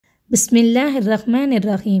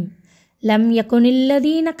Bismillahirrahmanirrahim. Lam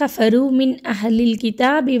yakunilladhina kafaru min ahlil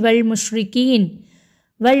kitabi wal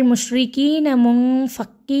mushrikina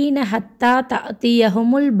munfakkina hatta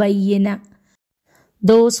ta'tiyahumul bayyinah.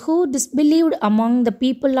 Those who disbelieved among the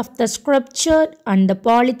people of the scripture and the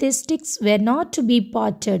polytheists were not to be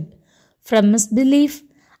parted from misbelief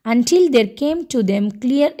until there came to them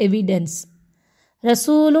clear evidence.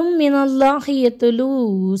 Rasulun minallahi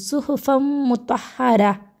yatlu suhufam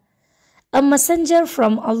mutahhara. A messenger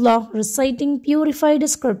from Allah reciting purified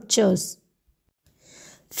scriptures.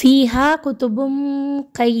 Fiha kutubum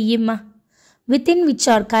qayyimah, within which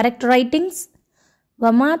are correct writings.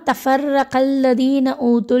 Wama tafarraqal ladina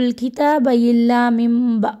utul kitaba illa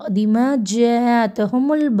min ba'di ma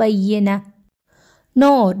ja'atuhumul bayyinah.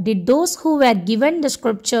 Nor did those who were given the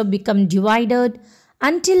scripture become divided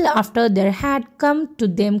until after there had come to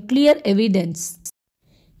them clear evidence.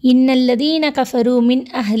 Innal ladina kafaru min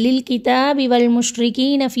ahlil kitabi wal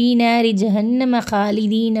mushrikina fi nari jahannama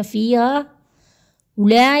khalidina fiha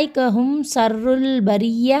ulaika hum sarrul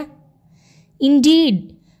bariyah.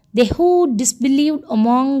 Indeed, they who disbelieved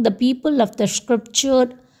among the people of the scripture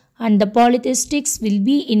and the polytheists will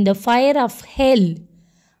be in the fire of hell,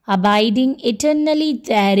 abiding eternally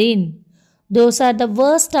therein. Those are the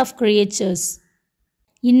worst of creatures.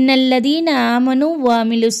 Innal ladina amanu wa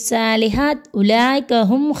amilus salihat ulaika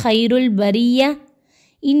hum khairul bariyah.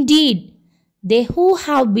 Indeed, they who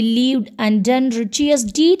have believed and done righteous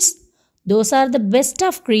deeds, those are the best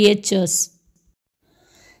of creatures.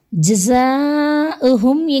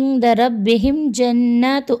 Jazaa'uhum inda rabbihim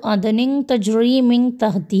jannatu adnin tajri min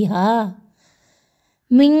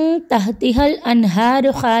tahtihal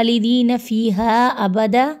anharu khalidina fiha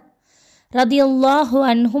abada radiyallahu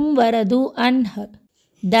anhum wa radu anha.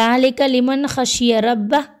 Dhalika liman khashiya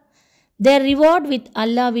rabbah. Their reward with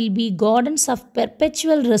Allah will be gardens of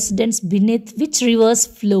perpetual residence beneath which rivers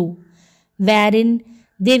flow, wherein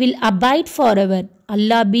they will abide forever,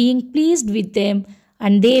 Allah being pleased with them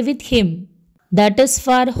and they with him. That is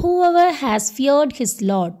for whoever has feared his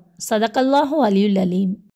Lord. Sadaqallahu aliyul alim.